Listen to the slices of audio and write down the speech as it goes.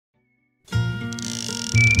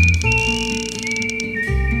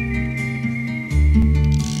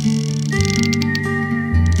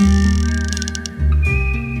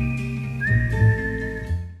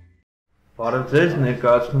Բարև ձեզ,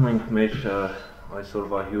 ներկայացնում ենք մեր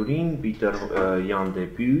այսօրվա հյուրին Pieter-Jan De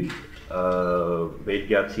Pue,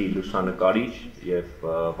 բելգիացի լուսանկարիչ եւ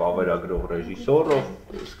վավերագրող ռեժիսոր, ով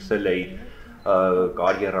սկսել է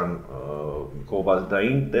կարիերան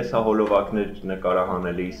գովազդային տեսահոլովակներ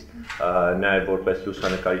նկարահանելիս, նաև որպես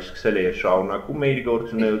լուսանկարիչ սկսել է շարունակում իր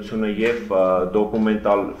գործունեությունը եւ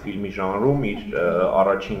դոկումենտալ ֆիլմի ժանրում իր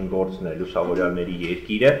առաջին գործն է լուսավորյալների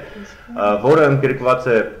երկիրը, որը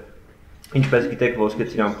ընդգրկված է Ինչպես գիտեք, Ոսկե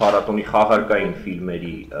Ծիրան փառատոնի խաղարկային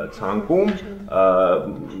ֆիլմերի ցանկում,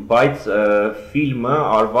 բայց ֆիլմը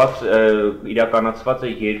իրականացված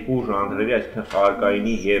է երկու ժանրերի, այսինքն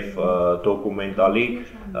խաղարկայինի եւ դոկումենտալի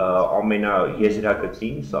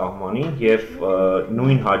ամենաեզրագծին սահմանին եւ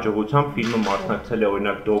նույն հաջողությամբ ֆիլմը մասնակցել է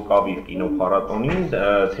օրինակ Դոկավի կինոփառատոնին,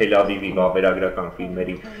 Թել Ավիվի վավերագրական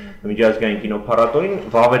ֆիլմերի միջազգային կինոփառատոնին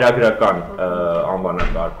վավերագրական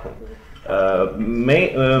անվանակարգում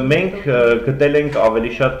Մենք գտել ենք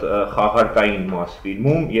ավելի շատ խաղարկային մաս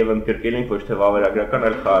ֆիլմում եւ ընդգրկել ենք ոչ թե վավերագրական,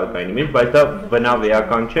 այլ խաղարկայինի, բայց դա բնավ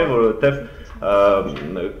չէ, որովհետեւ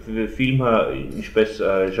ֆիլմը ինչպես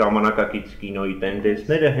ժամանակակից կինոյի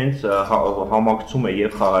տենդենսները հենց համակցում է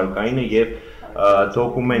եւ խաղարկայինը եւ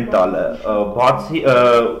դոկումենտալը, բացի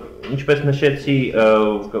ինչպես նշեցի,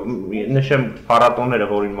 նշեմ փառատոնները,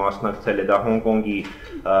 որին մասնակցել է դա Հոնկոնգի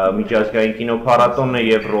միջազգային կինոփառատոնն է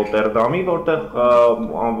եւ Ռոտերդամի, որտեղ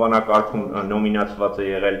անվանակարգում նոմինացված է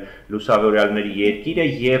եղել լուսավորյալների երկիրը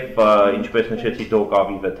եւ ինչպես նշեցի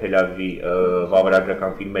Դոկավիվը Թել Ավիվի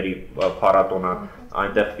վավերագրական ֆիլմերի փառատոնը,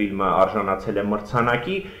 այնտեղ ֆիլմը արժանացել է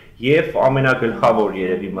մրցանակի եւ ամենագլխավոր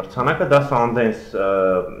երևի մրցանակը դա Սանդենս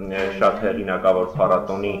շատ հեղինակավոր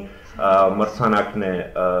փառատոնի մրցանակն է,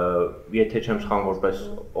 եթե չեմ սխալվում, որպես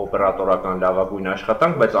օպերատորական լավագույն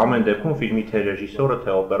աշխատանք, բայց ամեն դեպքում ֆիլմի թե ռեժիսորը,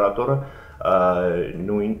 թե օպերատորը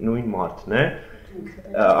նույն մարդն է,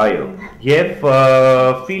 այո, եւ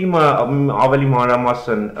ֆիլմը ավելի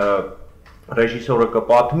մանրամասն ռեժիսորը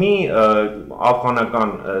կպատմի աֆղանական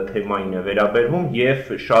թեմային է վերաբերվում եւ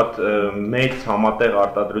շատ մեծ համատեղ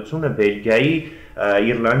արտադրություն է Բելգիայի,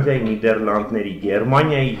 Իռլանդիայի, Նիդերլանդների,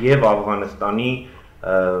 Գերմանիայի եւ Աֆղանստանի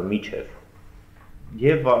միջև։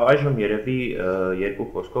 Եվ այժմ երևի երկու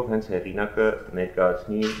խոսքով հենց հեղինակը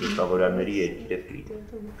ներկայացնի լուսավորյալների երկիրը ֆիլմ։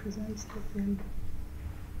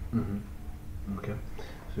 Okay.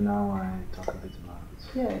 So now I talk a bit about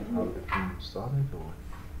how the film started, or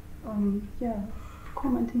yeah,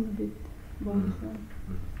 commenting a bit about the film.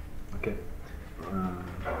 Okay.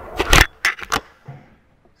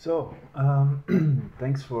 So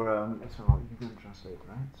thanks for so you can translate,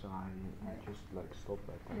 right? So I just like stop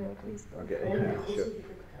right there. Yeah, please. Okay, sure.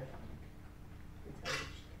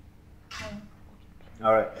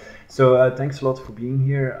 All right. So thanks a lot for being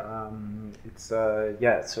here. It's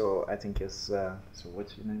yeah. So I think it's so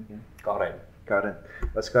what's your name again? Karen. Karen.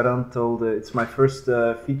 As Karen told, it's my first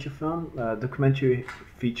feature film, documentary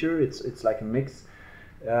feature. It's like a mix.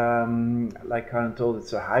 Like Karen told,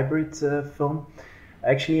 it's a hybrid film.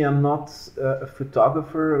 Actually, I'm not a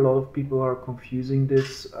photographer. A lot of people are confusing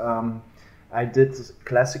this. I did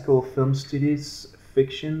classical film studies,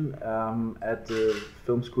 fiction, at the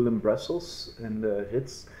film school in Brussels, in the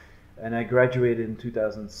Ritz, and I graduated in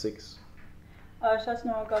 2006. Շատ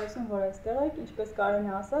շնորհակալություն, որ այստեղ եք, ինչպես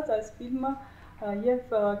Կարենը ասաց, այս ֆիլմը եւ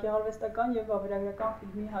գեղարվեստական եւ վավերագրական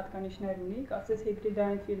ֆիլմի հատկանիշներ ունի, կարծես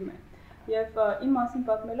հիբրիդային ֆիլմ է։ Եվ իմ մասին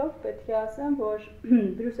պատմելով պետք է ասեմ, որ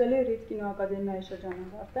Բրյուսելի Ռիթ կինոակադեմիայի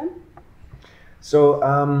շրջանավարտ եմ։ So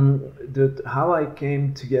how I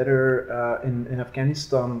came together in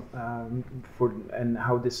Afghanistan and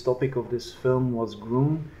how this topic of this film was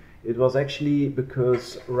groomed, it was actually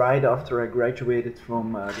because right after I graduated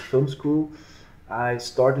from the film school, I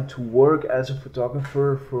started to work as a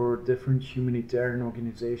photographer for different humanitarian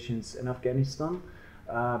organizations in Afghanistan,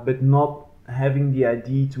 but not having the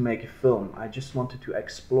idea to make a film. I just wanted to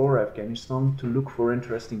explore Afghanistan, to look for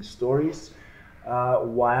interesting stories,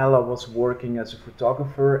 while I was working as a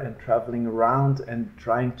photographer and traveling around and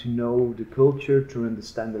trying to know the culture, to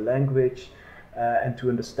understand the language, and to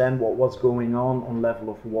understand what was going on level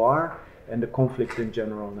of war and the conflict in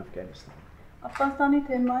general in Afghanistan. Աֆղանստանի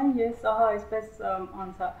թեմային ես ահա այսպես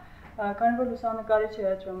անցա, քանի որ լուսանկարիչ էր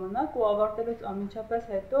այդ ժամանակ ու ավարտելուց անմիջապես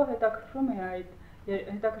հետո հետաքրքրվում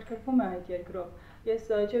է այդ երկրով։ Ես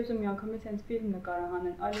չէ ուզում միանգամից հենց ֆիլմ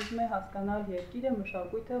նկարահանել, այլ ուզում եմ հասկանալ երկիրը,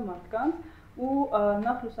 մշակույթը, մարդկանց ու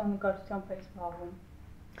նախ լուսանկարչությամբ եմ զբաղվում։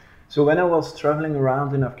 So when I was traveling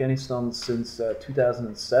around in Afghanistan since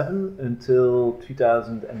 2007 until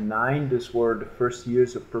 2009, these were the first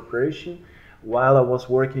years of preparation. While I was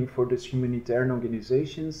working for these humanitarian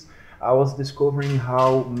organizations, I was discovering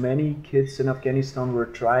how many kids in Afghanistan were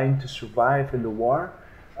trying to survive in the war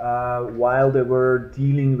while they were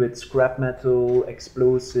dealing with scrap metal,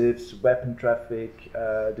 explosives, weapon traffic,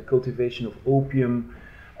 the cultivation of opium,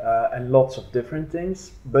 and lots of different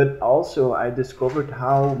things. But also I discovered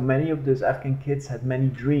how many of those Afghan kids had many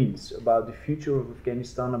dreams about the future of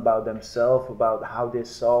Afghanistan, about themselves, about how they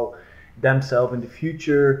saw themselves in the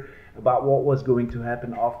future, about what was going to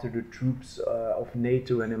happen after the troops of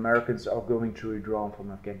NATO and Americans are going to withdraw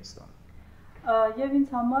from Afghanistan. Եվ ինձ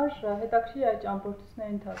համար հետաքրքիր է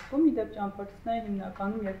ճամփորդությունների ընթացքում, իդեպ ճամփորդությունները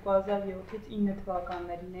հիմնականում 2007-ից 9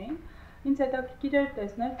 թվականներին էին։ Ինձ հետաքրքիր էր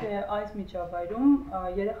տեսնել, թե այս միջավայրում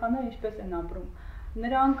երեխաները ինչպես են ապրում։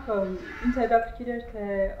 Նրանք ինձ հետաքրքիր էր, թե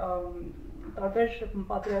տարբեր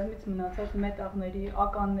պատերազմից մնացած մետաղների,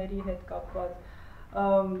 ականների հետ կապված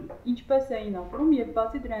ինչպես էին ապրում եւ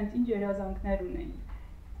բացի դրանից ինչ երազանքներ ունեին։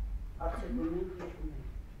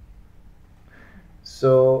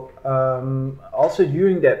 So also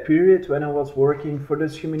during that period when I was working for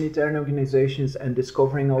those humanitarian organizations and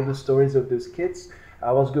discovering all the stories of those kids,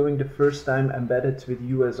 I was going the first time embedded with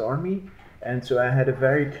US Army, and so I had a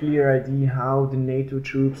very clear idea how the NATO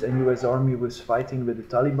troops and US Army was fighting with the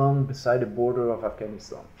Taliban beside the border of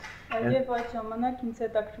Afghanistan. Եվ այդ ժամանակ ինձ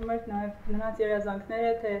հետաքրքրում էր նաև նրանց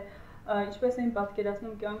երազանքները, թե ինչպես էին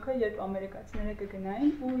պատկերացնում կյանքը, երբ ամերիկացիները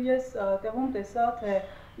կգնային, ու ես տեղում տեսա, թե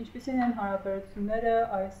ինչպիսին են հարաբերությունները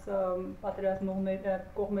այս պատերազմողների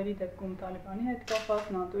կողմերի դեպքում Տալիբանի հետ կապված,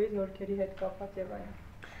 ՆԱՏՕ-ի զորքերի հետ կապված եւ այլն։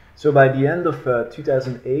 So by the end of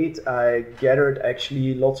 2008, I gathered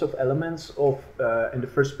actually lots of elements of, in the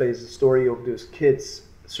first place, the story of those kids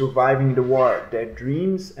surviving the war, their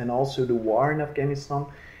dreams, and also the war in Afghanistan.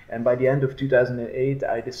 And by the end of 2008,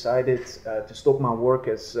 I decided to stop my work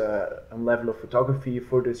as a level of photography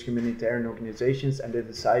for those humanitarian organizations, and I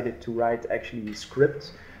decided to write actually a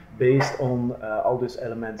script based on all those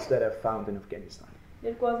elements that I found in Afghanistan.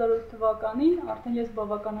 2008 թվականին արդեն ես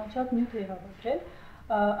բավականաչափ նյութ էի հավաքել։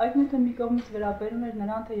 Այդ նյութը մի կողմից վերաբերում էր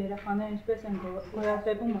նրան, թե երեխաները ինչպես են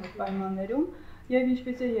գոյատևում այդ պայմաններում եւ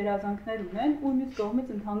ինչպես է երազանքներ ունեն, ու մյուս կողմից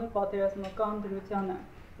ընդհանուր պատերազմական դրությանը։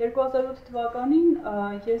 2008 թվականին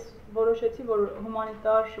ես որոշեցի, որ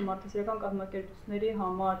հումանիտար մարդասիրական կազմակերպությունների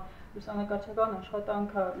համար լուսանկարչական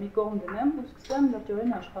աշխատանքը մի կողմ դնեմ ու սկսեմ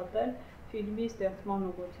լրջորեն աշխատել ֆիլմի ստեղծման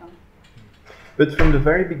ուղղությամբ։ But from the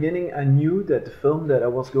very beginning, I knew that the film that I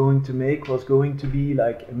was going to make was going to be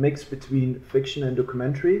like a mix between fiction and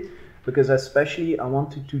documentary, because especially I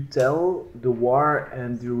wanted to tell the war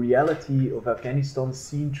and the reality of Afghanistan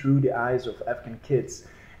seen through the eyes of Afghan kids.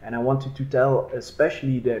 And I wanted to tell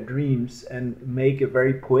especially their dreams and make a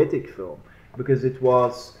very poetic film, because it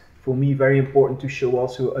was for me very important to show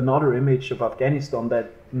also another image of Afghanistan that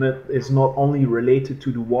is not only related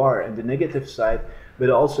to the war and the negative side, but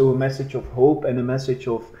also a message of hope and a message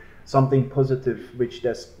of something positive which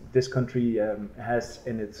this country has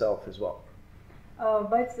in itself as well.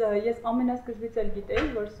 Բայց ես ամենասկզբից էլ գիտեի,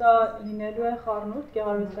 որ սա լինելու է խառնուրդ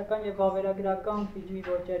գեղարվեստական եւ վավերագրական ֆիլմի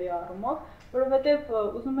ոճերի առումով, որովհետեւ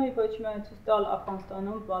ուզում էի ոչ միայն ցույց տալ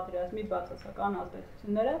Աֆղանստանում պատերազմի բացասական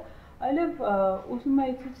ազդեցությունները, այլև ուզում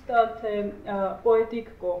էի ցույց տալ թե պոետիկ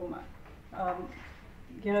կողմը,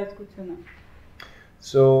 գեղեցկությունը։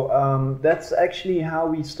 So that's actually how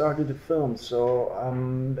we started the film. So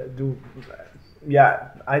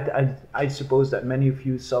I suppose that many of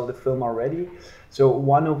you saw the film already. So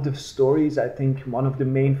one of the stories, I think one of the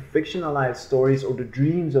main fictionalized stories or the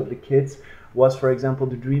dreams of the kids was, for example,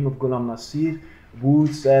 the dream of Ghulam Nasir, who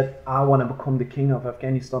said, I want to become the king of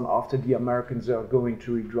Afghanistan after the Americans are going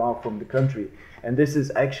to withdraw from the country. And this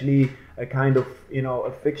is actually a kind of,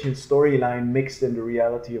 a fiction storyline mixed in the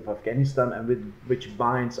reality of Afghanistan and which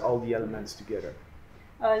binds all the elements together.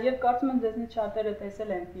 Եվ կարծում եմ ձեզնից շատերը տեսել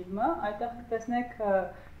են ֆիլմը, այդտեղ տեսնեք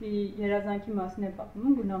մի երազանքի մասին է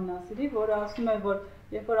պատմում Գուլամ Նասիրի, որը ասում է, որ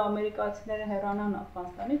երբ որ ամերիկացիները հեռանան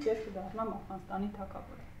Աֆղանստանից, ես կդառնամ Աֆղանստանի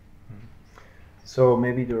թագավոր։ So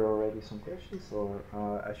maybe there are already some questions, or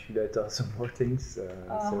should I tell some more things?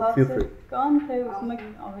 So feel free. Կան թե ուզում եք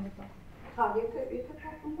ավելի բան։ Հա, եթե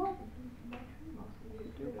պատմում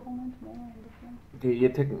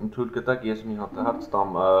Եթե թույլ կտակ ես մի հատ հարց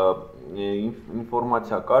տամ,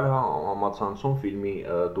 ինֆորմացիա կար համացանցում ֆիլմի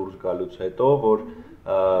դուրս գալուց հետո, որ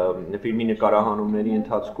ֆիլմի նկարահանումների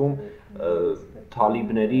ընթացքում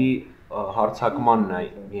թալիբների հարձակմանն է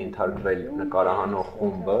ենթարկվել նկարահանող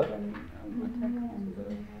խումբը,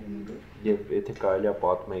 եւ եթե կարելի է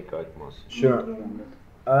պատմեք այդ մասին։ Sure.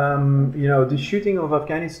 The shooting of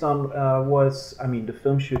Afghanistan the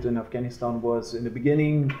film shoot in Afghanistan was in the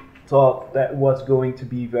beginning thought that was going to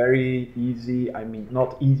be very easy. I mean,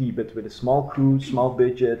 not easy, but with a small crew, small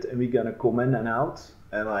budget, and we're gonna come in and out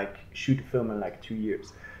and like shoot a film in like 2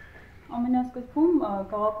 years. Ամենասկզբում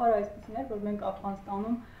գաղափարը այսպեսին էր, որ մենք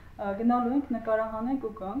Աֆղանստանում գնալու ենք նկարահանենք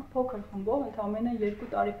ու գանք փոքր խմբով, ընդամենը 2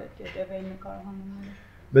 տարի պետք է տևեին նկարահանումները։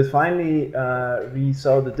 But finally, we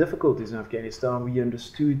saw the difficulties in Afghanistan. We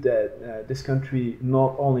understood that this country,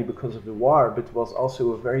 not only because of the war, but was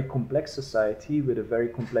also a very complex society with a very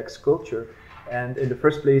complex culture. And in the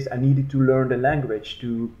first place, I needed to learn the language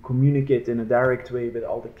to communicate in a direct way with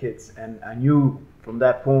all the kids. And I knew from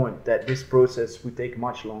that point that this process would take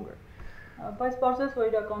much longer. Բայց պարզեց, որ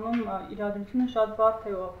իրականում իրադրությունը շատ բարդ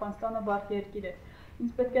է ու Աֆղանստանը բարդ երկիր է։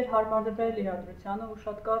 Ինձ պետք էր հարմարվել իրադրությանը ու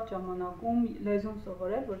շատ կարճ ժամանակում լեզուն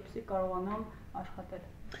սովորել, որպեսզի կարողանամ աշխատել։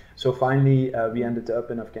 So finally, we ended up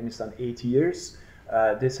in Afghanistan 8 years.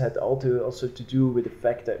 This had also to do with the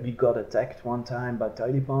fact that we got attacked one time by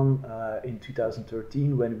Taliban in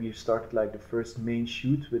 2013 when we started like the first main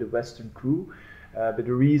shoot with a Western crew. But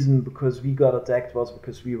the reason because we got attacked was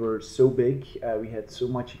because we were so big, we had so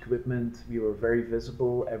much equipment, we were very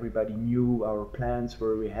visible, everybody knew our plans,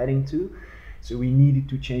 where we were heading to. So we needed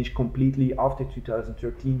to change completely after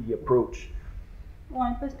 2013 the approach. Ու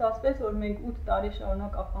այնպես ստացվեց, որ մենք 8 տարի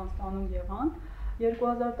շարունակ Աֆղանստանում եղանք։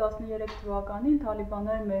 2013 թվականին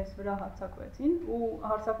Թալիբանները մեզ վրա հարձակվեցին ու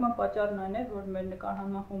հարձակման պատճառն այն էր, որ մեր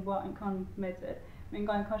նկարահանման խումբը այնքան մեծ էր։ Մենք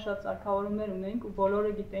այնքան շատ սարքավորումներ ունեինք ու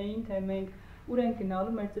բոլորը գիտեին, թե մենք ուր ենք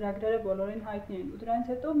գնալու, մեր ծրագրերը բոլորին հայտնի են։ Ու դրանից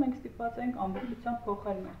հետո մենք ստիպված ենք ամբողջությամբ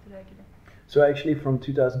փոխել մեր ծրագիրը։ So actually from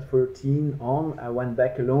 2014 on, I went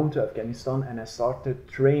back alone to Afghanistan and I started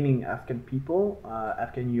training Afghan people,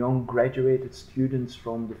 Afghan young graduated students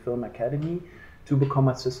from the film academy to become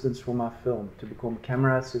assistants for my film, to become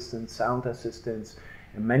camera assistants, sound assistants,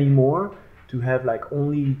 and many more, to have like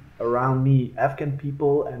only around me Afghan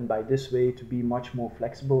people, and by this way to be much more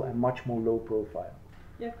flexible and much more low profile.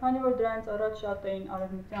 Եվ քանի որ դրանից առաջ շատ էին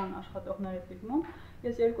արևմտյան աշխատողները ֆիլմում,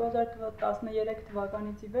 ես 2013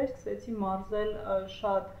 թվականից ի վեր սկսեցի մարզել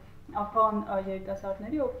շատ աֆղան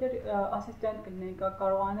երիտասարդների, ովքեր ասիստենտ կլինեին,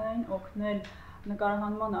 կարողանային օգնել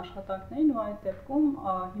նկարահանման աշխատանքներին ու այդ դեպքում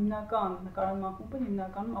հիմնական նկարահանման խումբը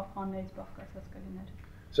հիմնականում աֆղաններից բաղկացած կլիներ։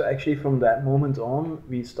 So actually from that moment on,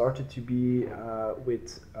 we started to be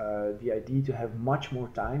with the idea to have much more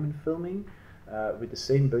time in filming with the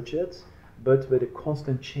same budget, but with a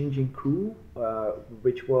constant changing crew,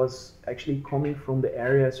 which was actually coming from the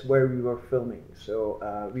areas where we were filming. So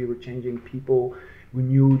we were changing people, we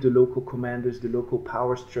knew the local commanders, the local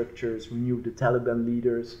power structures, we knew the Taliban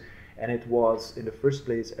leaders, and it was in the first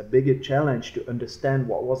place a bigger challenge to understand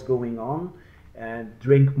what was going on and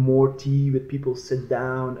drink more tea with people, sit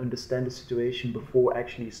down, understand the situation before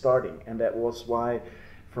actually starting. And that was why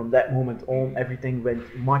from that moment on everything went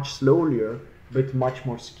much slower but much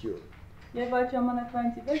more secure. Եվ այդ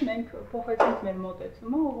ժամանակվանից ի վեր մենք փոխեցինք մեր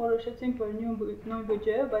մոտեցումը ու որոշեցինք, որ նույն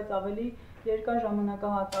բյուջեով, բայց ավելի երկար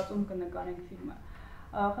ժամանակահատվածում կնկարենք ֆիլմը։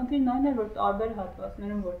 Խնդիրն այն էր, որ տարբեր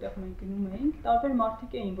հատվածներում, որտեղ մենք գնում էինք, տարբեր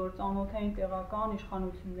մարդիկ էին, որ ծանոթ էին տեղական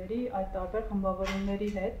իշխանությունների, այդ տարբեր խմբավորումների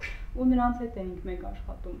հետ ու նրանց հետ էինք մենք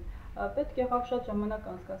աշխատում։ Պետք եղավ շատ ժամանակ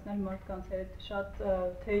անցկացնել մարդկանց հետ, շատ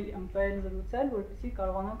թեյ ըմպել, զրուցել, որպեսզի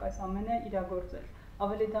կարողանանք այս ամենը իրագործել։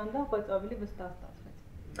 Ավելի դանդաղ, բայց ավելի վստահ ստացվեց։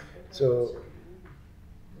 So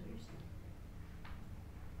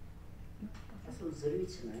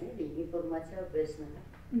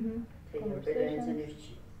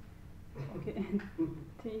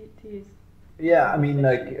yeah, I mean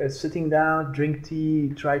like sitting down, drink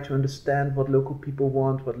tea, try to understand what local people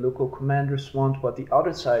want, what local commanders want, what the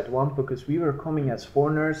other side want, because we were coming as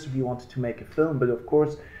foreigners, we wanted to make a film, but of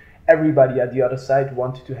course everybody at the other side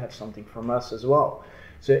wanted to have something from us as well.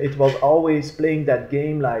 So it was always playing that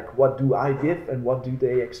game like what do I give and what do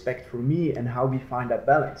they expect from me and how we find that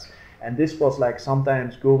balance. And this was like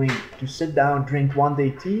sometimes going to sit down, drink one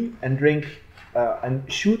day tea and drink and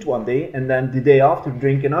shoot one day, and then the day after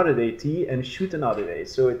drink another day tea and shoot another day.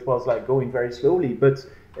 So it was like going very slowly but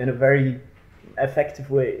in a very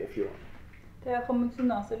effective way, if you want.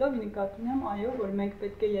 Տեղախմություն ասելով նկատում եմ, այո, որ մենք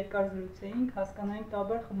պետք է երկար զրուցեինք, հասկանայինք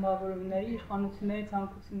տարբեր խմբավորումների, իշխանությունների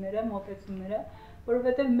ցանկությունները, մոտեցումները,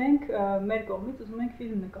 որովհետև մենք մեր կողմից ուզում ենք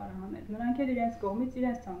ֆիլմ նկարահանել։ Նրանք էլ իրենց կողմից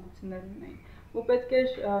իրենց ցանկություններ ունեին։ Ու պետք էր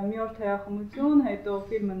մի օր տեղախմություն, հետո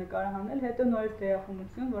ֆիլմը նկարահանել, հետո նորից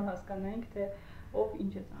տեղախմություն, որ հասկանայինք, թե ով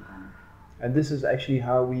ինչ է ցանկանում։ And this is actually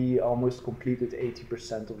how we almost completed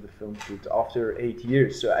 80% of the film shoot after 8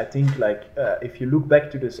 years. So I think like if you look back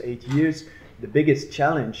to those 8 years, the biggest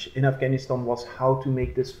challenge in Afghanistan was how to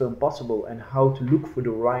make this film possible and how to look for the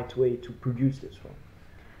right way to produce this film.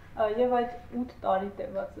 Եվ այդ 8 տարի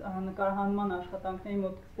տևած նկարահանման աշխատանքների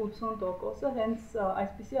մոտ 80%-ը հենց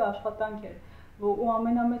այսպիսի աշխատանք էր, ու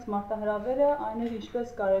ամենամեծ մարտահրավերը այն էր ինչպես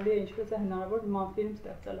կարելի է, ինչպես է հնարավոր նման ֆիլմ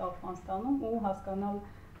ստեղծել Աֆղանստանում ու հասկանալ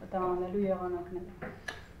դա անելու եղանակները։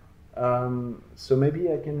 So maybe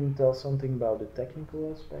I can tell something about the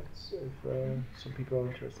technical aspects if some people are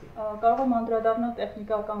interested. Կարող եմ անդրադառնալ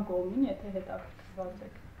տեխնիկական կողմին, եթե հետաքրքրված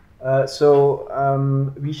եք։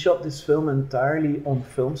 We shot this film entirely on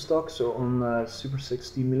film stock, so on Super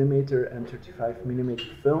 60mm and 35mm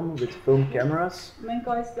film with film cameras. Մենք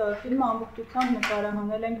այս ֆիլմը ամբողջությամբ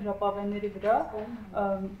նկարահանել ենք ժապավենների վրա,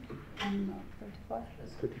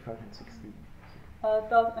 35 and 60.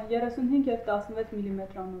 35 եւ 16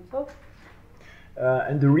 մմ-անոցով։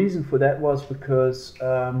 And the reason for that was because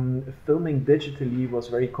filming digitally was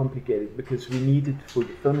very complicated, because we needed for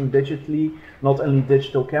filming digitally not only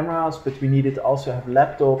digital cameras, but we needed also have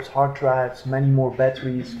laptops, hard drives, many more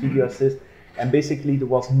batteries, video assist, and basically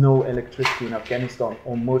there was no electricity in Afghanistan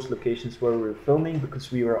on most locations where we were filming,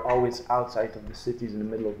 because we were always outside of the cities in the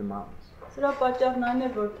middle of the mountains. Սրա պատճառն այն է,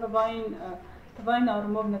 որ թվային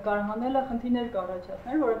առումով նկարահանելը խնդիրներ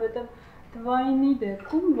կառաջացներ, որովհետև թվայինի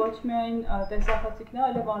դեպքում ոչ միայն տեսախցիկներ,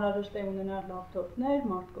 այլև անհրաժեշտ է ունենալ լապտոպներ,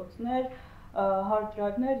 մարտկոցներ, hard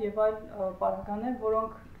drive-ներ եւ այլ պարագաներ,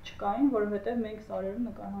 որոնք չկային, որովհետեւ մենք սարերում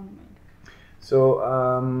նկարահանում էինք։ So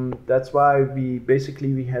that's why we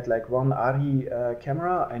had like one ARRI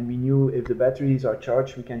camera, and we knew if the batteries are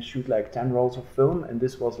charged we can shoot like 10 rolls of film, and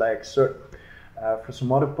this was like certain. For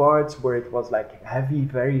some other parts where it was like heavy,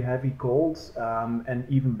 very heavy cold, and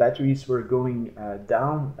even batteries were going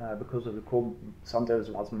down because of the cold, sometimes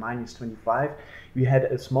it was minus 25. We had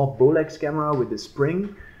a small Bolex camera with a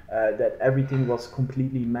spring that everything was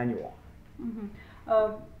completely manual. Mm-hmm.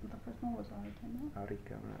 The first one was ARRI camera? ARRI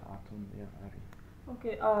camera, Atom, yeah, ARRI.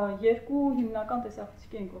 Okay, երկու հիմնական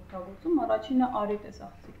տեսախցիկ ենք օգտագործում, առաջինը ARRI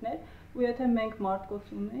տեսախցիկն էր, ու եթե մենք մարտկոց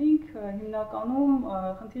ունեինք, հիմնականում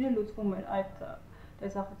խնդիրը լուծվում էր այդ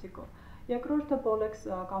տեսախցիկով։ Երկրորդը Bolex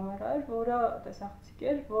կամերա էր, որը տեսախցիկ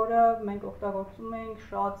էր, որը մենք օգտագործում էինք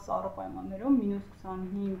շատ սառը պայմաններում,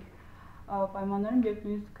 -25 պայմաններում, երբ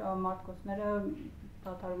նույնիսկ մարտկոցները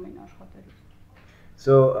դադարում էին աշխատելուց։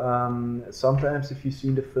 So sometimes if you see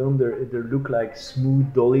in the film there look like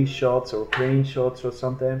smooth dolly shots or crane shots or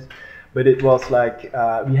sometimes, but it was like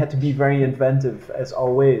we had to be very inventive as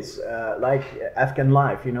always, like Afghan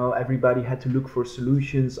life, you know, everybody had to look for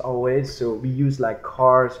solutions always, so we used like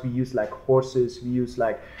cars, we used like horses, we used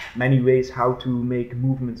like many ways how to make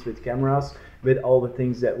movements with cameras with all the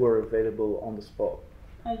things that were available on the spot.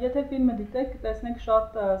 Եթե ֆիլմը դիտեք, տեսնեք շատ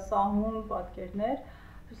սահուն պատկերներ,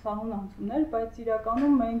 սահուն անցումներ, բայց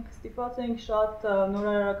իրականում մենք ստիպված էինք շատ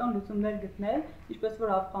նորարարական լուծումներ գտնել, ինչպես որ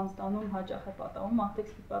Աֆղանստանում հաճախ է պատահում, մարդիկ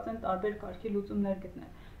ստիպված են տարբեր կարգի լուծումներ գտնել։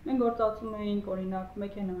 Մենք գործածում էինք օրինակ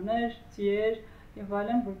մեքենաներ, ծիեր եւ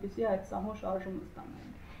այլն, որպեսզի այդ սահուն շարժումը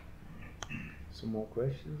ստանանք։ Some more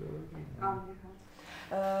questions already?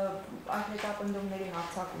 Այդ հետապնդումների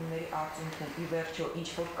հարցակումների արդյունքում ի վերջո ինչ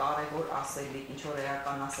որ կարևոր ասելիք, ինչ որ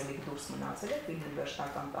էական ասելիք դուրս մնացել է ֆիլմի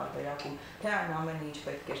վերջնական տարբերակում, թե այն ամենը ինչ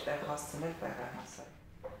պետք է տեղ հասցնել, տեղ է հասել։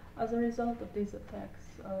 As a result of these attacks,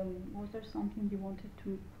 was there something you wanted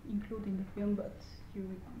to include in the film but you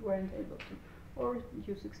weren't able to, or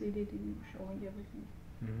you succeeded in showing everything?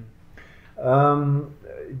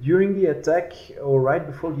 During the attack, or right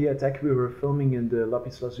before the attack, we were filming in the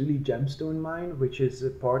Lapis Lazuli gemstone mine, which is a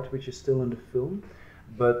part which is still in the film.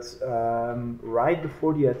 But right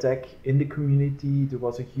before the attack, in the community, there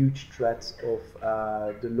was a huge threat of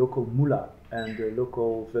the local mullah and the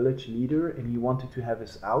local village leader, and he wanted to have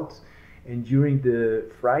us out. And during the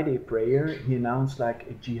Friday prayer, he announced like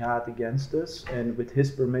a jihad against us, and with his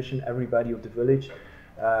permission, everybody of the village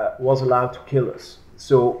was allowed to kill us.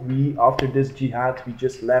 So we, after this jihad, we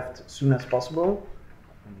just left as soon as possible.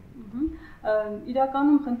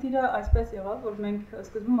 Իրականում խնդիրը այսպես եղավ, որ մենք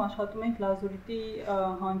սկզբում աշխատում էինք լազուրիտի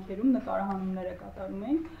հանքերում, նկարահանումներ է կատարում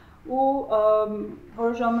էինք ու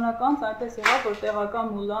որոշ ժամանակ անց այնպես եղավ, որ տեղական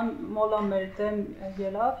մոլան մեր դեմ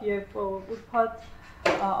ելավ եւ ուրբաթ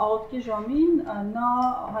աղոթքի ժամին նա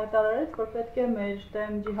հայտարարեց, որ պետք է մեր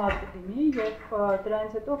դեմ ջիհադ կդիմի եւ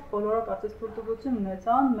դրանից հետո բոլորը կարծես թույլտվություն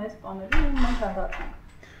ունեցան մեզ սպանելու ու մենք հեռացանք։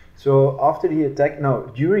 So after the attack,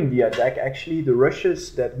 no, during the attack, actually the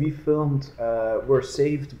rushes that we filmed were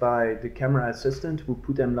saved by the camera assistant who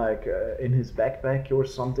put them like in his backpack or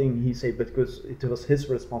something. He said because it was his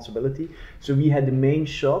responsibility. So we had the main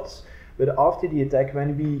shots, but after the attack,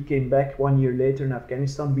 when we came back 1 year later in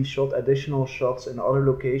Afghanistan, we shot additional shots in other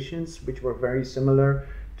locations which were very similar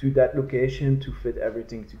to that location to fit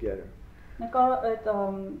everything together. Այդ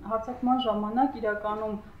հարցակման ժամանակ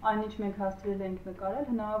իրականում այնինչ մենք հասցրել ենք նկարել,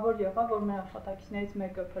 հնարավոր եղավ, որ մեր աշխատակիցներից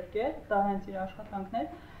մեկը փրկեր, դա հենց իր աշխատանքն էր։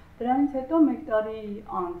 Դրանից հետո 1 տարի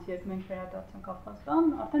անց, երբ մենք վերադարձանք Աֆղանստան,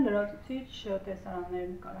 արդեն լրացուցիչ տեսարաններ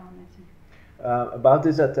նկարահանեցինք։ About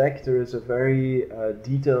this attack, there is a very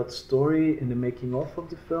detailed story in the making of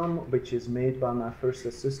the film, which is made by my first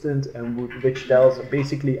assistant, and which tells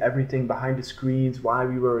basically everything behind the screens, why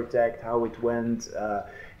we were attacked, how it went,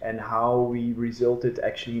 and how we resulted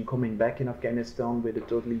actually in coming back in Afghanistan with a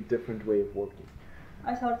totally different way of working.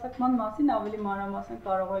 Այս հարցակման մասին ավելի մանրամասն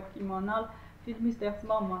կարող եք իմանալ ֆիլմի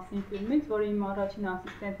ստեղծման մասին ֆիլմից, որը իմ առաջին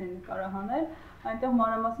ասիստենտն է նկարահանել, այնտեղ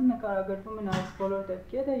մանրամասն նկարագրվում են այս բոլոր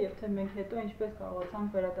դեպքերը եւ թե մենք հետո ինչպես կարողացանք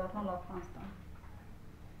վերադառնալ Աֆղանստան։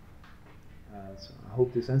 So I hope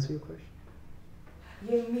this answers your question.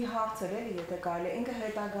 Եվ մի հարց էր, եթե կարելի է, ինքը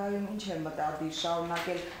հետագայում ինչ է մտադիր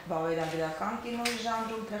շարունակել վավերագրական կինոյի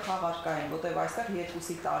ժանրում, թե խաղարկային, որտեղ այստեղ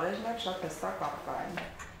երկուսի տարերն է շատ հստակ կապ կային։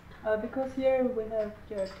 Because here we have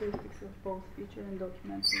characteristics of both feature and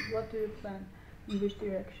documentary. What do you plan? In which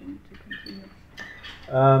direction to continue?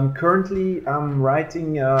 Currently, I'm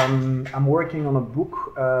working on a book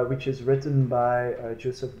which is written by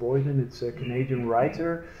Joseph Boyden. It's a Canadian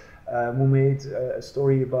writer who made a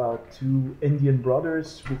story about 2 Indian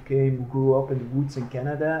brothers who grew up in the woods in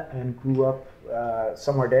Canada and grew up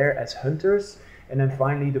somewhere there as hunters. And then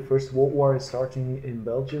finally, the First World War is starting in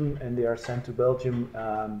Belgium, and they are sent to Belgium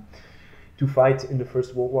to fight in the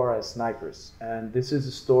First World War as snipers. And this is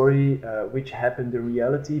a story which happened in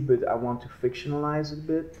reality, but I want to fictionalize it a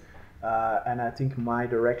bit. And I think my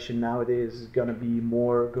direction nowadays is going to be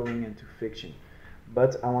more going into fiction.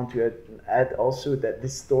 But I want to add also that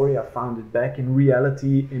this story, I found it back in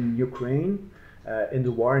reality in Ukraine, in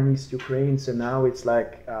the war in East Ukraine. So now it's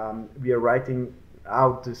like we are writing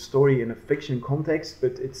out the story in a fiction context,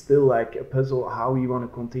 but it's still like a puzzle how we want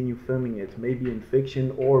to continue filming it, maybe in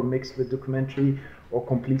fiction or mixed with documentary or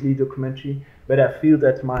completely documentary. But I feel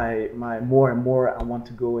that my more and more I want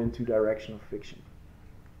to go into direction of fiction.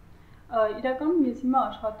 Իրականում ես հիմա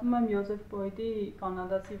աշխատում եմ Յոզեֆ Բոյդի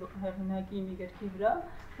կանադացի հեղինակի մի գրքի վրա,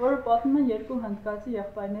 որը պատմում է 2 հնդկացի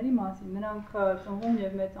եղբայրների մասին։ Նրանք ծնվում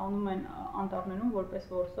եւ մեծանում են Անտառներում որպես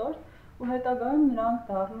որսորդ, ու հետագայում նրանք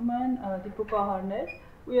դառնում են դիպուկահարներ,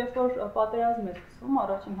 ու երբ որ պատերազմ է սկսվում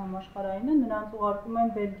առաջին համաշխարհայինը, նրանց ուղարկում են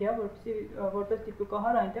Բելգիա, որպես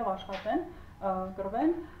դիպուկահար այնտեղ աշխատեն,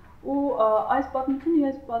 կռվեն, ու այս պատմությունը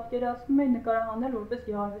ես պատկերացնում եմ նկարահանել որպես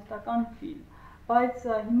գեղարվեստական ֆիլմ։ Բայց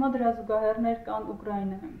հիմա դրա զուգահեռներ կան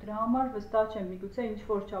Ուկրաինայում։ Դրա համար վստահ չեմ, միգուցե ինչ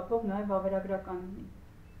որ չափով նաև վավերագրական լինի։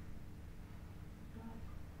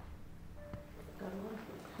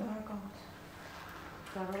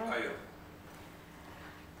 Կարող Այո։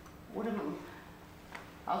 Ուրեմն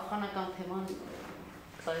աֆղանական թեման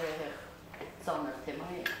ծայրահեղ ծանր թեմա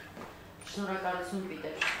է։ Շնորհակալություն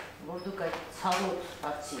Պիտեր, որ դուք այդ ցավոտ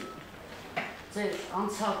հարցին ձեր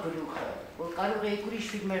անցավ գլուխը, որ կարող եք ուրիշ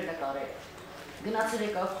ֆիլմեր նկարել։ Գնացել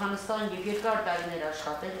եք Աֆղանստան եւ երկար տարիներ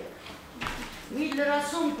աշխատել եք։ Մի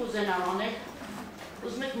լրացում կուզենամ անել,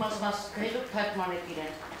 ուզում եք մաս քայլով թարգմանեք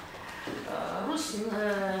իրեն։ Ռուս,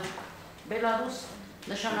 Բելարուս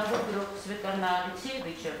նշանավոր գրող Սվետլանա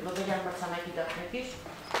Ալեքսեևիչը, Նոբելյան մրցանակի դափնեկիր,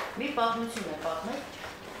 մի պատմություն է պատմել,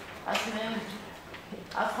 ասում է,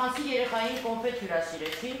 աֆղանցի երեխային կոնֆետ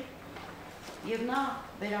հյուրասիրեցին եւ նա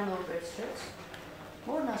վերանոր վերցրեց,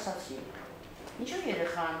 որն ասացի, ինչու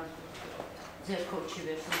երեխան ձերքով չի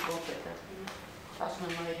վերցնում կոնֆետը,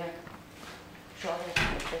 ասում եմ այրան, շատ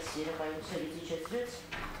այդպես երեխայի ուսերից իջեցրեց,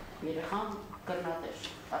 երեխան կրնատ էր,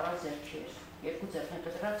 առանց ձերքի էր, 2 ձերքն է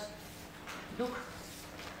կտրած, դուք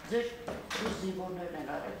ձեր ռուս զինվորներն են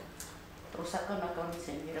արել, ռուսական ականից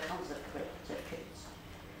են երեխան զրկվել ձերքերից։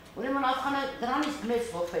 Ուրեմն դրանից մեծ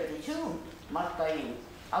ողբերգություն մարդկային,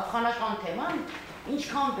 աֆղանական թեման,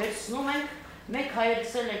 ինչքան վերցնում ենք, մենք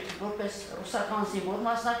հայերցել ենք որպես ռուսական զինվոր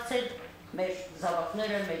մասնակցել, մեր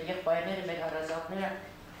զավակները, մեր եղբայրները, մեր հարազատները,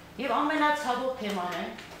 եւ ամենացավոտ թեման է,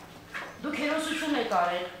 դուք հերոսություն եք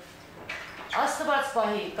արել, Աստված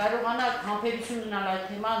պահի, կարողանաք համբերություն ունենալ այդ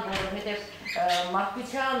թեման, որովհետև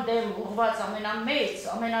մարդկության դեմ ուղղված ամենամեծ,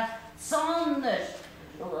 ամենածանր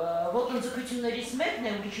ոտնձգություններից մեկն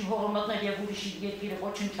է ուրիշի հողը մտնել եւ ուրիշի երկիրը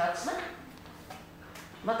ոչնչացնել,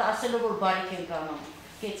 մտածելով որ բարիք ենք անում,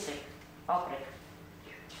 կեցեք, ապրեք։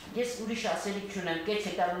 Ես ուրիշ ասելիք չունեմ,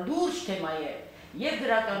 կեցեք, դա լուրջ թեմա է, եւ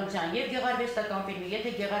գրականության, եւ գեղարվեստական ֆիլմի, եթե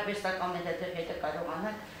գեղարվեստական հետը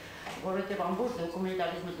կարողանաք որովհետև ամբողջ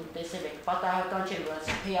դոկումենտալիզմը դուք տեսել եք, պատահական չէ, որ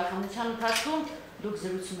փեյախանության ընթացքում դուք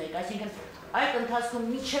զրուցում եք, այսինքն այդ ընթացքում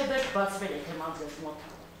մինչև վերջ բացվել է թեման ձեզ մոտ,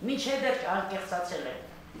 մինչև վերջ անկեղծացել է։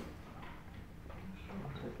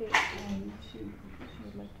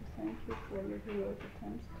 thank you for your heroic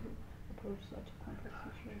attempts to approach such a complex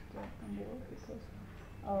issue as the Afghan war because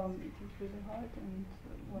it is really hard and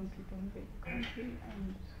when people invade the country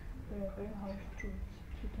and there are very harsh truths.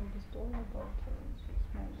 She told a story about a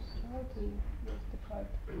small child who was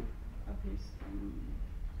deprived of his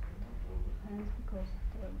hands because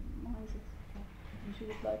of the mines, etc. And she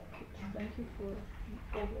would like to thank you for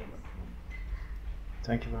all your work.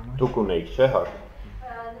 Thank you very much. Դուք ունեիք, չէ՞ հարց։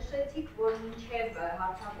 Նշեցիք, որ մինչև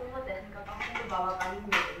հարձակումը տեխնիկական բավականին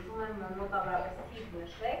մեծ է, ուզում եմ մոտավորապես թիվ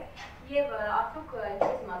նշեք, եւ արդյոք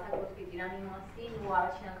ինչպես մասնակցեցիք Իրանի մասին ու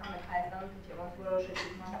առաջին անգամ եք Հայաստանում թե ոնց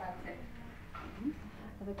որոշեցիք մասնակցել։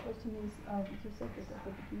 The question is, you said that at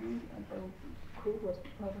the beginning the crew was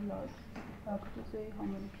rather large. Could you say how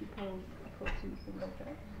many people approximately were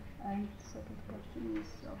there? And the second question is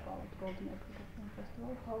about Golden Apricot Film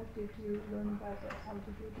Festival. How did you learn about that? How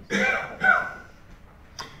did you decide to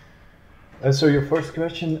participate? So your first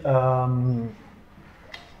question,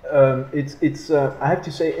 I have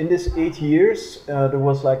to say in this 8 years there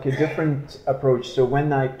was like a different approach. So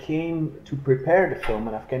when I came to prepare the film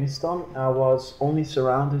in Afghanistan, I was only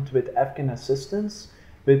surrounded with Afghan assistants,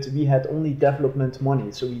 but we had only development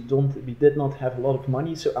money, so we did not have a lot of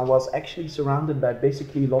money. So I was actually surrounded by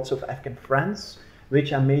basically lots of Afghan friends,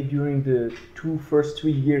 which I made during the first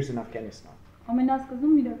 3 years in Afghanistan.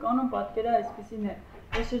 Ամենասկզում իրականում պատկերը այսպեսին է։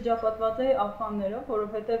 Ես շրջապատված էի աֆղաններով,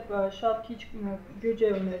 որովհետև շատ քիչ բյուջե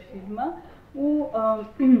ուներ ֆիլմը ու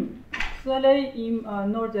սկսել էի իմ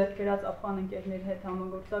նոր ձեռք բերած աֆղան ընկերների հետ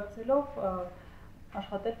համագործակցելով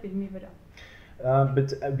աշխատել ֆիլմի վրա։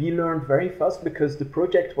 But we learned very fast because the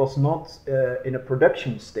project was not in a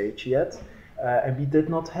production stage yet, and we did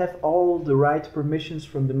not have all the right permissions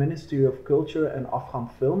from the Ministry of Culture and Afghan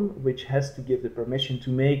Film, which has to give the permission to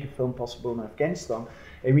make a film possible in Afghanistan.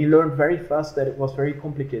 And we learned very fast that it was very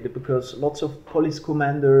complicated because lots of police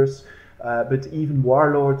commanders, but even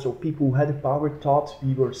warlords or people who had the power thought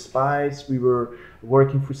we were spies, we were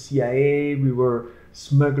working for CIA, we were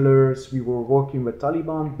smugglers, we were working with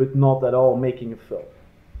Taliban, but not at all making a film.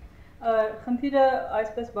 Խնդիրը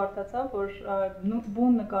այսպես բարդացավ, որ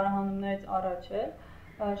բուն նկարահանումներից առաջ է,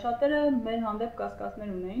 շատերը մեր հանդեպ կասկածներ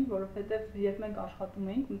ունեին, որովհետև երբ մենք աշխատում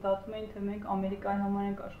էինք, մտածում էին, թե մենք Ամերիկայի համար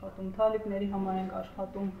ենք աշխատում, թալիբների համար ենք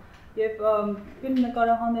աշխատում, եւ ֆիլմ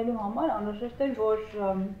նկարահանելու համար անհրաժեշտ էր, որ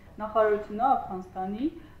նախարարությունը Աֆղանստանի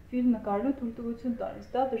ֆիլմ նկարելու թույլտվություն տալիս,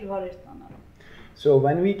 դա դժվար էր ստանալու։ So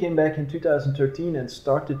when we came back in 2013 and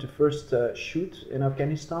started the first shoot in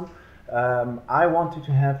Afghanistan, I wanted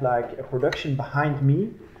to have like a production behind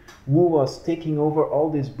me who was taking over all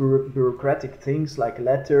these bureaucratic things like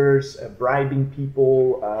letters, bribing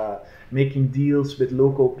people, making deals with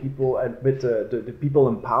local people and with the people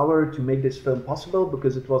in power to make this film possible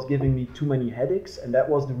because it was giving me too many headaches, and that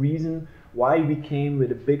was the reason why we came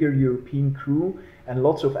with a bigger European crew and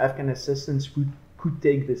lots of Afghan assistants who could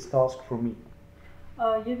take this task for me.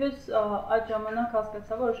 Եվ ես այդ ժամանակ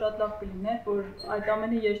հասկացա, որ շատ լավ կլիներ, որ այդ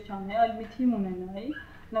ամենը ես չանեի, այլ մի թիմ ունենայի,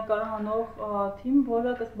 նկարահանող թիմ,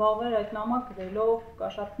 որը կզբաղվեր այդ նամակ գրելով,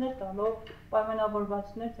 կաշառքներ տալով,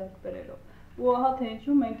 պայմանավորվածություններ ձեռք բերելով։ Ու ահա թե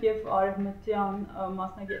ինչու մենք եւ արևմտյան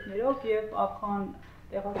մասնագետներով եւ աֆղան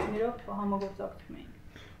տեղացիներով համագործակցում էինք։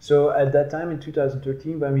 So at that time in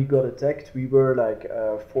 2013 when we got attacked, we were like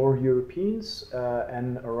 4 Europeans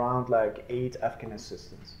and around like 8 Afghan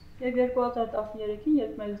assistants. Եվ 2013-ին,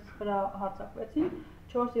 երբ մեզ վրա հարձակվեցին,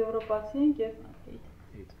 4 եվրոպացի ենք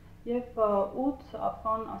եւ 8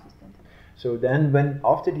 աֆղան ասիստենտ։ So then when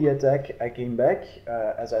after the attack I came back,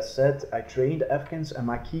 as I said, I trained Afghans and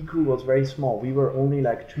my key crew was very small. We were only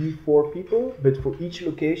like 3-4 people, but for each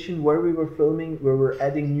location where we were filming, we were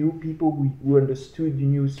adding new people who understood the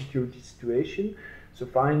new security situation. So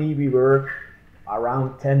finally we were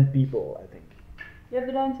around 10 people, I think. Եվ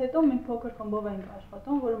դրանից հետո մենք փոքր խմբով էինք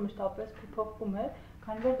աշխատում, որը մշտապես փոփոխվում էր,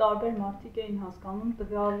 քանի որ տարբեր մարդիկ էին հասկանում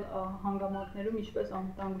տվյալ հանգամանքներում ինչպես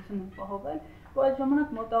անվտանգություն ապահովել, ու այդ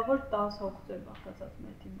ժամանակ մոտավոր 10 հոգու էր բաղկացած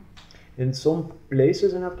մեր թիմը։ In some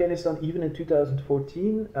places in Afghanistan, even in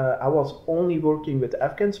 2014, I was only working with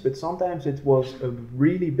Afghans, but sometimes it was a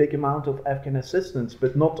really big amount of Afghan assistants,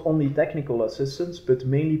 but not only technical assistants, but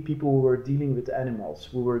mainly people who were dealing with animals,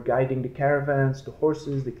 who were guiding the caravans, the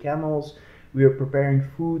horses, the camels. We were preparing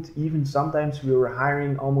food, even sometimes we were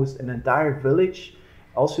hiring almost an entire village.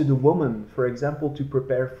 Also the women, for example, to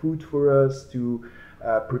prepare food for us, to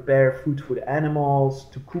prepare food for the animals,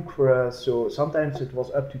 to cook for us. So sometimes it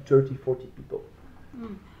was up to 30-40 people.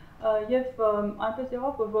 Եվ այնպես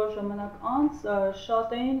եղավ, որ որոշ ժամանակ անց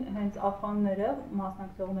շատ էին հենց աֆղանները,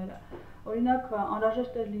 մասնակցողները, Օրինակ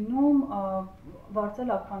անհրաժեշտ էր լինում վարձել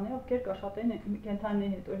ափրաններ, ովքեր կաշխատեին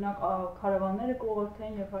կենթանիների հետ, օրինակ քարավանները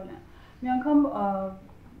կուղղորդեին եւ այլն։ Մի անգամ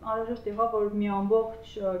անհրաժեշտ եղավ, որ մի ամբողջ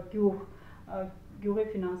գյուղի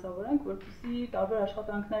ֆինանսավորենք, որպեսզի տարբեր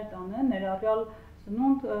աշխատանքներ տանեն, ներառյալ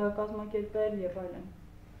սնունդ կազմակերպել եւ այլն։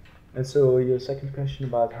 And so your second question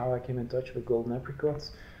about how I came in touch with Golden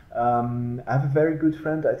Apricots. I have a very good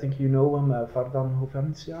friend, I think you know him, Vardan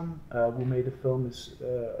Hovanesyan, who made a film,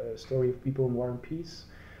 a story of people in war and peace.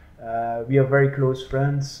 We are very close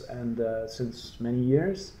friends and since many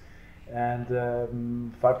years. And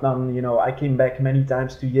Vardan, you know, I came back many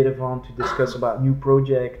times to Yerevan to discuss about new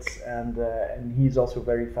projects, and he's also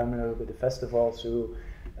very familiar with the festival, so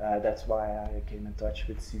that's why I came in touch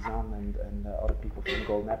with Suzanne and other people from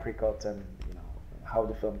Golden Apricot, and you know how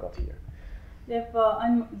the film got here. Եվ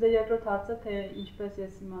այն ձեր երկրորդ հարցը, թե ինչպես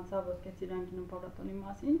ես իմացա ոսկե ծիրանքի փառատոնի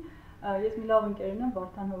մասին, ես մի լավ ընկերն եմ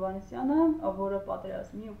Վարդան Հովհաննիսյանը, որը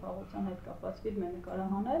պատերազմի ու խաղաղության հետ կապված ֆիլմ է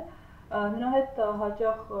նկարահանել։ Նրա հետ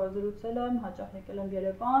հաճախ զրուցել եմ, հաճախ եկել եմ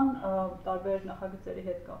Երևան, տարբեր նախագծերի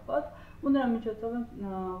հետ կապված, ու նրա միջոցով եմ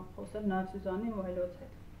խոսել նաև Սյուզանի ու Հելոց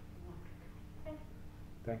հետ։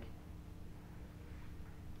 Thank you.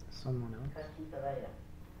 Someone else?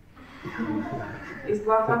 Իսկ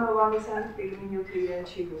Վարդան Հովհաննիսյանի ֆիլմի նյութը իրեն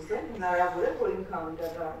չի լուծել, հնարավոր է, որ ինքն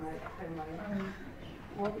անդրադառնա թեմային։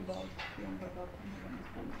 What about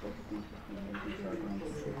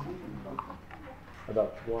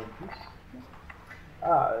About War and Peace?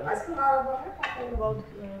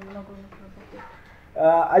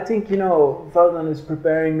 I think, you know, Vardan is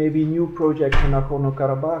preparing maybe new projects in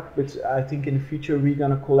Nagorno-Karabakh, but I think in the future we're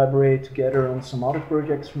going to collaborate together on some other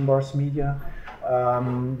projects from Bars Media.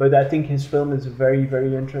 But I think his film is a very,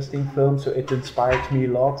 very interesting film, so it inspired me a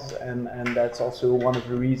lot, and that's also one of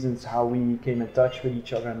the reasons how we came in touch with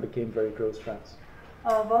each other and became very close friends.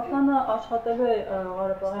 Վարդանը աշխատել է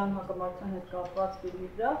Ղարաբաղյան հակամարտության հետ կապված ֆիլմի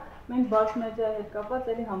վրա, մենք Bars Media-ի հետ կապված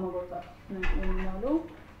էլի համագործակցություն ենք ունենալու։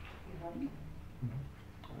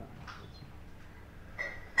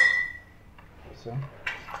 So?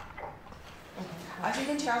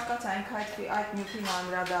 Այսինքն չհասկացա այդ նյութին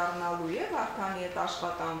անդրադառնալու է Վարդանի հետ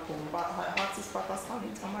աշխատանքում, հարցից պատասխանը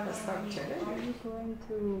ինձ համար հստակ չէր։ Are you going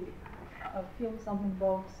to film something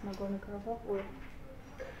about Nagorno-Karabakh or?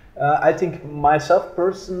 I think myself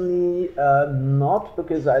personally not,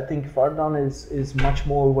 because I think Vardan is much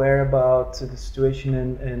more aware about the situation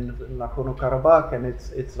in Nagorno-Karabakh, and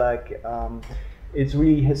it's like it's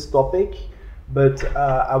really his topic. But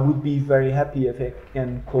I would be very happy if I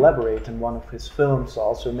can collaborate in one of his films,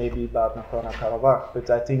 also maybe about Nagorno-Karabakh. But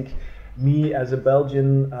I think me as a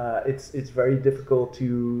Belgian, it's very difficult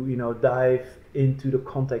to dive into the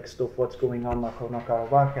context of what's going on in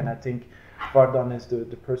Nagorno-Karabakh, and I think Vardan is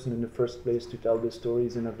the person in the first place to tell the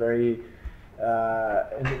stories in a very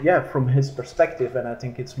from his perspective, and I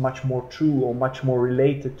think it's much more true or much more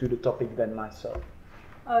related to the topic than myself.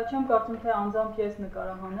 Չեմ կարծում թե անձամբ ես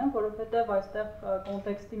նկարահանեմ, որովհետև այստեղ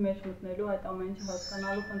կոնտեքստի մեջ մտնելու այդ ամեն ինչը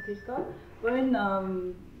հասկանալու խնդիր կա, որին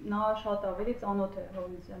նա շատ ավելի ծանոթ է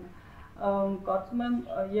Հովհաննիսյանը։ Կարծում եմ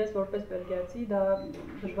ես որպես բելգիացի դա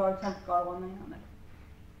դժվարությամբ կարողանայի անել։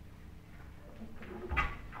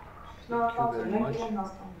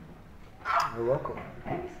 You're welcome.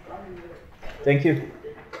 Thank you.